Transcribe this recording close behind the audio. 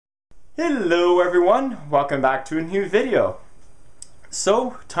Hello everyone, welcome back to a new video.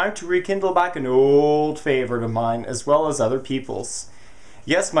 So, time to rekindle back an old favorite of mine as well as other people's.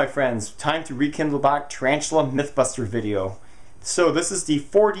 Yes, my friends, time to rekindle back Tarantula Mythbuster video. So this is the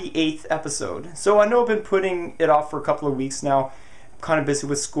 48th episode. So I know I've been putting it off for a couple of weeks now. I'm kind of busy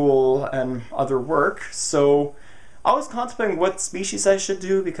with school and other work. So I was contemplating what species I should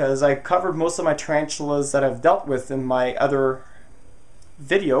do because I covered most of my tarantulas that I've dealt with in my other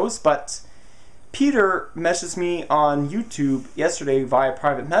videos, but Peter messaged me on YouTube yesterday via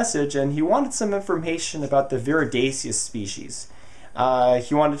private message and he wanted some information about the Viridasius species.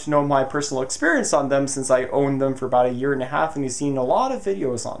 He wanted to know my personal experience on them since I owned them for about a year and a half and he's seen a lot of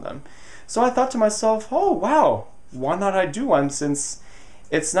videos on them. So I thought to myself, oh wow, why not I do one since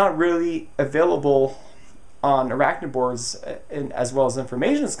it's not really available on arachnoboards as well as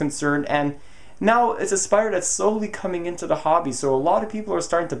information is concerned, and now it's a spider that's slowly coming into the hobby, so a lot of people are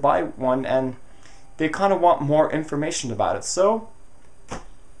starting to buy one and they kind of want more information about it. So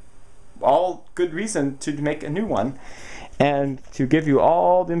all good reason to make a new one and to give you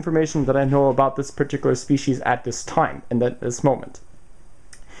all the information that I know about this particular species at this time and at this moment.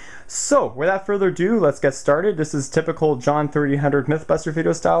 So without further ado, let's get started. This is typical John 3000 Mythbuster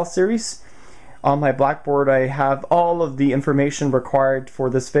video style series. On my blackboard I have all of the information required for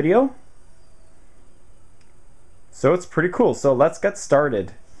this video. So it's pretty cool. So let's get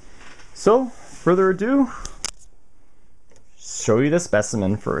started. So further ado, show you the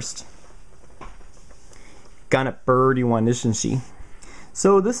specimen first. Got a birdie one, isn't she?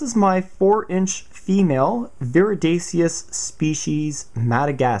 So this is my 4-inch female Viridasius species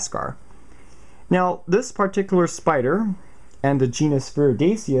Madagascar. Now this particular spider and the genus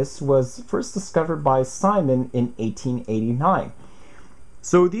Viridasius was first discovered by Simon in 1889.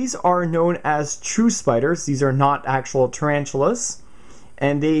 So these are known as true spiders. These are not actual tarantulas,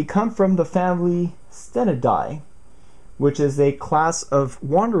 and they come from the family Stenidae, which is a class of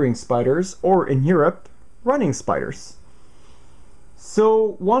wandering spiders, or in Europe, running spiders.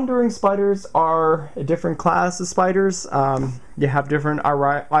 So wandering spiders are a different class of spiders. You have different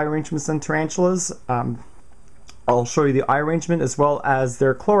eye arrangements than tarantulas. I'll show you the eye arrangement as well as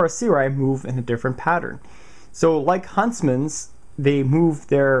their chloroceri move in a different pattern. So like huntsmen's, they move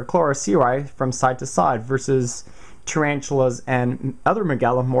their chloroceri from side to side versus tarantulas and other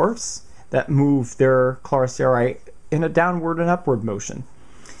megalomorphs that move their chloroceri in a downward and upward motion.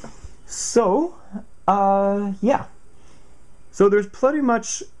 So, yeah. So there's pretty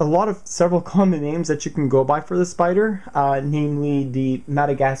much several common names that you can go by for the spider, namely the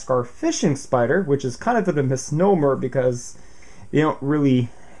Madagascar fishing spider, which is kind of a misnomer because they don't really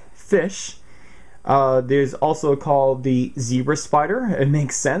fish. There's also called the zebra spider. It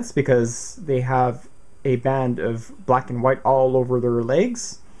makes sense because they have a band of black and white all over their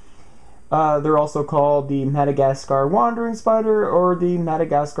legs. They're also called the Madagascar wandering spider or the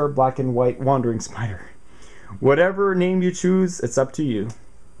Madagascar black and white wandering spider. Whatever name you choose, it's up to you.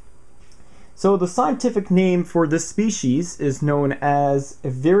 So the scientific name for this species is known as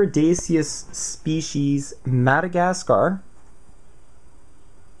Viridasius species Madagascar.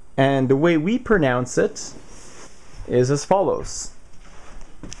 And the way we pronounce it is as follows.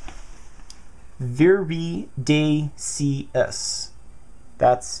 Viridasius.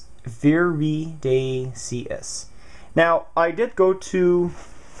 That's Viridasius. Now, I did go to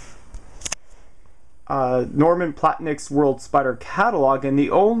Norman Platnick's World Spider Catalog, and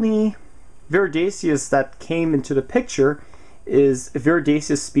the only Viridasius that came into the picture is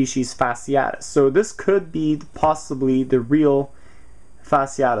Viridasius species fasciatus. So this could be possibly the real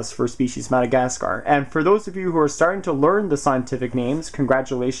fasciatus for species Madagascar. And for those of you who are starting to learn the scientific names,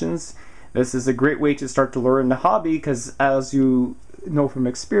 congratulations. This is a great way to start to learn the hobby because, as you know from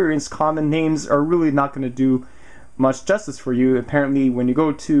experience, common names are really not going to do much justice for you. Apparently when you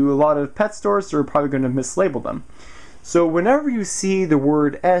go to a lot of pet stores, they're probably going to mislabel them. So whenever you see the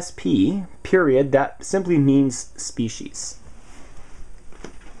word SP, period, that simply means species.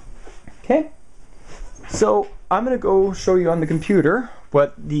 Okay, so I'm going to go show you on the computer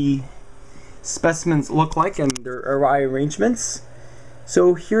what the specimens look like and their eye arrangements.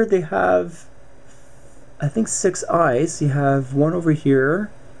 So here they have, I think, 6 eyes. You have one over here,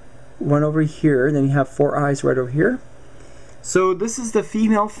 one over here, and then you have 4 eyes right over here. So this is the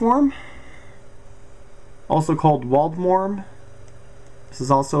female form, also called Waldmorm. This is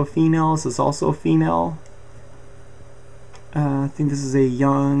also a female. This is also a female. I think this is a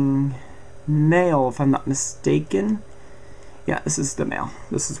young male, if I'm not mistaken. Yeah, this is the male.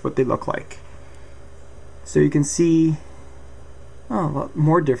 This is what they look like. So you can see a lot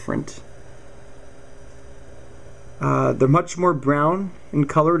more different They're much more brown in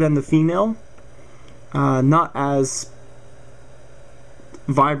color than the female, not as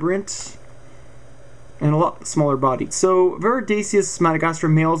vibrant, and a lot smaller bodied. So Viridasius Madagascar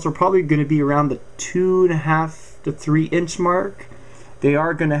males are probably going to be around the 2.5 to 3 inch mark. They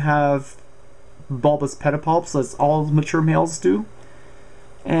are going to have bulbous pedipalps, as all mature males do.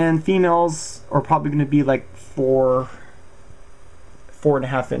 And females are probably going to be like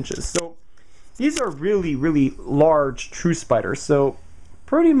 4.5 inches. So these are really, really large true spiders. So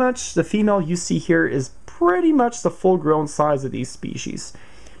pretty much the female you see here is pretty much the full-grown size of these species.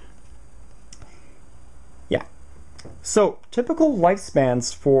 Yeah. So typical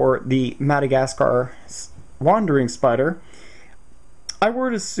lifespans for the Madagascar wandering spider, I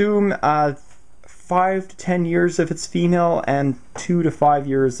would assume 5 to 10 years if it's female, and 2 to 5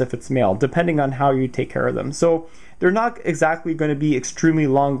 years if it's male, depending on how you take care of them. So they're not exactly going to be extremely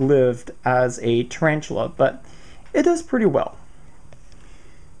long-lived as a tarantula, but it does pretty well.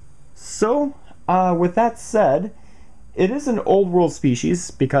 So with that said, it is an old world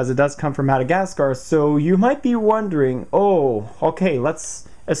species because it does come from Madagascar. So you might be wondering, oh, okay, let's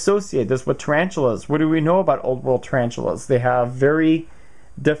associate this with tarantulas. What do we know about old world tarantulas? They have very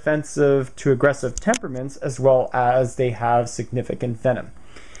defensive to aggressive temperaments, as well as they have significant venom.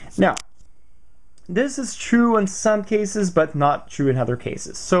 Now, this is true in some cases, but not true in other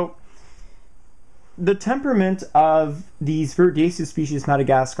cases. So the temperament of these Viridasius species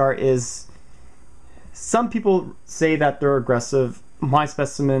Madagascar is, some people say that they're aggressive. My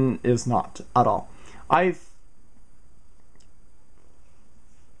specimen is not at all. I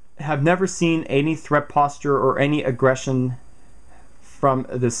have never seen any threat posture or any aggression from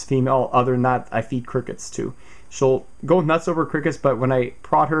this female. Other than that, I feed crickets too. She'll go nuts over crickets, but when I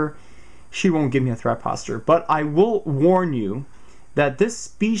prod her, she won't give me a threat posture. But I will warn you that this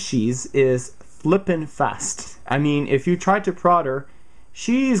species is flippin' fast. I mean, if you try to prod her,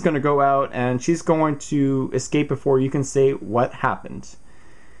 she's going to go out and she's going to escape before you can say what happened.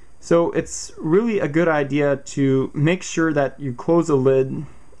 So it's really a good idea to make sure that you close the lid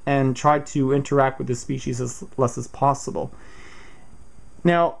and try to interact with the species as less as possible.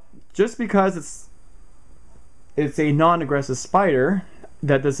 Now, just because it's a non-aggressive spider,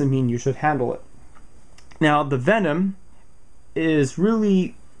 that doesn't mean you should handle it. Now, the venom is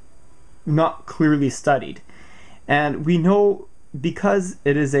really not clearly studied. And we know, because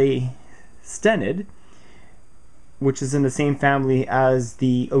it is a stenid, which is in the same family as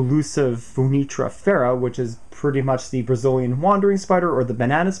the elusive Vonitra fera, which is pretty much the Brazilian wandering spider or the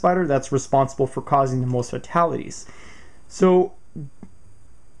banana spider that's responsible for causing the most fatalities. So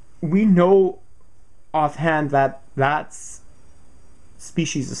we know offhand that that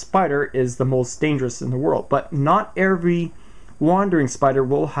species of spider is the most dangerous in the world, but not every wandering spider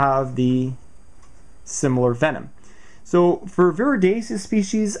will have the similar venom. So for Viridasius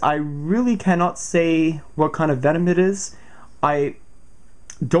species, I really cannot say what kind of venom it is. I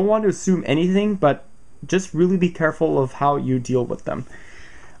don't want to assume anything, but just really be careful of how you deal with them,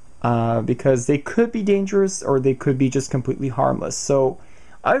 because they could be dangerous or they could be just completely harmless. So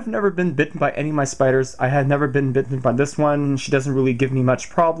I've never been bitten by any of my spiders. I have never been bitten by this one. She doesn't really give me much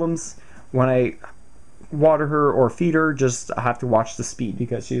problems. When I water her or feed her, just I have to watch the speed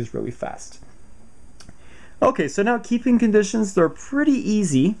because she is really fast. Okay, so now keeping conditions, they're pretty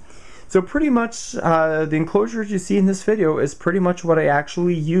easy. So pretty much the enclosures you see in this video is pretty much what I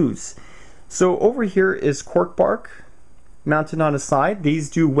actually use. So over here is cork bark mounted on a side. These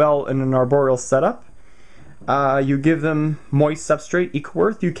do well in an arboreal setup. You give them moist substrate, equal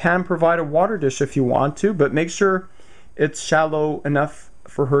earth. You can provide a water dish if you want to, but make sure it's shallow enough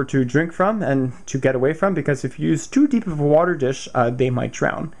for her to drink from and to get away from, because if you use too deep of a water dish, they might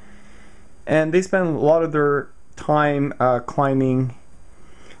drown. And they spend a lot of their time climbing.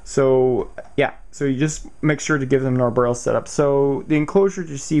 So yeah, so you just make sure to give them an arboreal setup. So the enclosure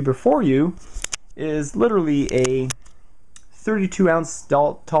you see before you is literally a 32-ounce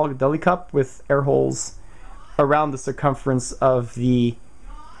tall deli cup with air holes around the circumference of the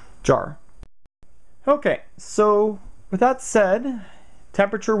jar. Okay, so with that said,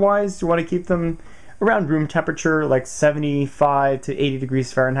 temperature wise, you want to keep them around room temperature, like 75 to 80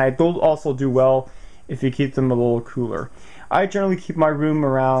 degrees Fahrenheit. They'll also do well if you keep them a little cooler. I generally keep my room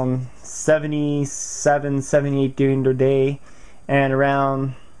around 77, 78 during the day, and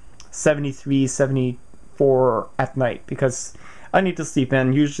around 73, 74 at night, because I need to sleep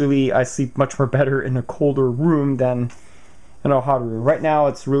in. Usually I sleep much more better in a colder room than in a hotter room. Right now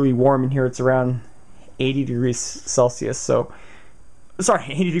it's really warm in here. It's around 80 degrees Celsius, so sorry,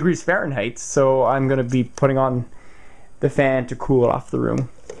 80 degrees Fahrenheit, so I'm going to be putting on the fan to cool off the room.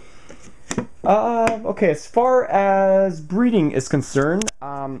 Okay, as far as breeding is concerned,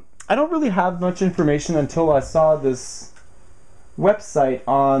 I don't really have much information until I saw this website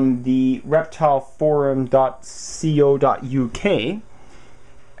on the reptileforum.co.uk,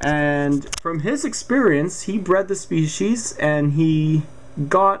 and from his experience, he bred the species and he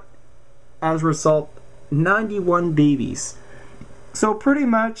got, as a result, 91 babies. So pretty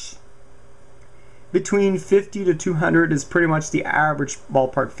much between 50 to 200 is pretty much the average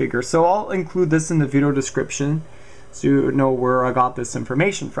ballpark figure. So I'll include this in the video description so you know where I got this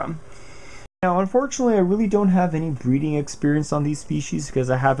information from. Now, unfortunately, I really don't have any breeding experience on these species because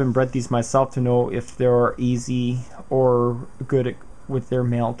I haven't bred these myself to know if they're easy or good with their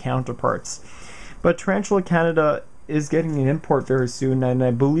male counterparts. But Tarantula Canada is getting an import very soon, and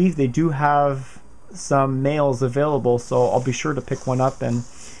I believe they do have some males available, so I'll be sure to pick one up and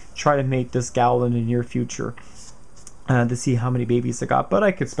try to mate this gal in the near future to see how many babies I got. But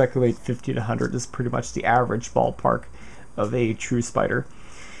I could speculate 50 to 100 is pretty much the average ballpark of a true spider.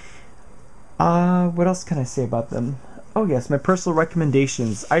 What else can I say about them? Oh yes, my personal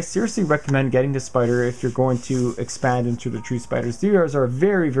recommendations. I seriously recommend getting this spider if you're going to expand into the true spiders. These are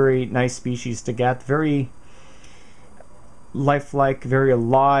very, very nice species to get. Very lifelike, very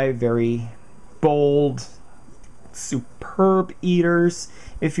alive, very bold, superb eaters.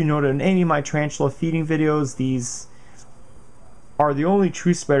 If you noted in any of my tarantula feeding videos, these are the only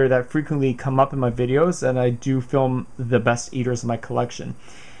true spider that frequently come up in my videos, and I do film the best eaters in my collection.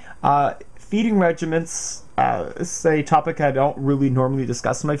 Feeding regimens is a topic I don't really normally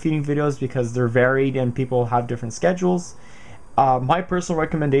discuss in my feeding videos because they're varied and people have different schedules. My personal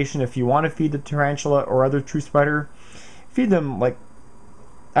recommendation, if you want to feed the tarantula or other true spider, feed them, like,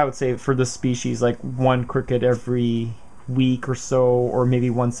 I would say for this species, like one cricket every week or so, or maybe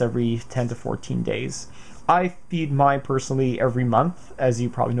once every 10 to 14 days. I feed mine personally every month, as you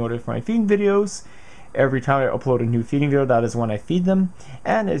probably noted from my feeding videos. Every time I upload a new feeding video, that is when I feed them.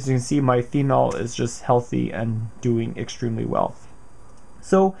 And as you can see, my female is just healthy and doing extremely well.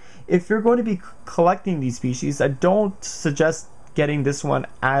 So if you're going to be collecting these species, I don't suggest getting this one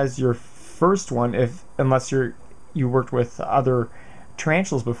as your first one unless you worked with other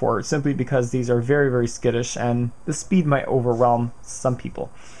tarantulas before, simply because these are very, very skittish and the speed might overwhelm some people.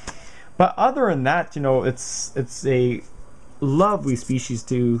 But other than that, you know, it's a lovely species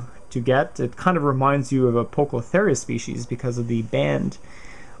to get. It kind of reminds you of a Pocotheria species because of the band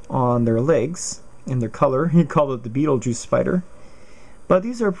on their legs and their color. You call it the Beetlejuice spider. But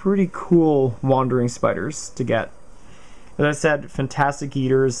these are pretty cool wandering spiders to get. As I said, fantastic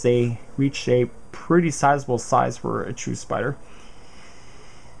eaters. They reach a pretty sizable size for a true spider.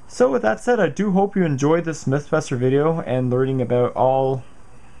 So with that said, I do hope you enjoyed this Mythbuster video and learning about all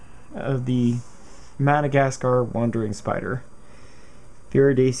of the Madagascar wandering spider.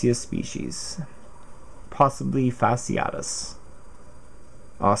 Viridasius species, possibly fasciatus.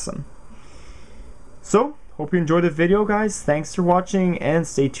 Awesome. So, hope you enjoyed the video, guys. Thanks for watching, and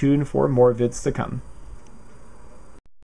stay tuned for more vids to come.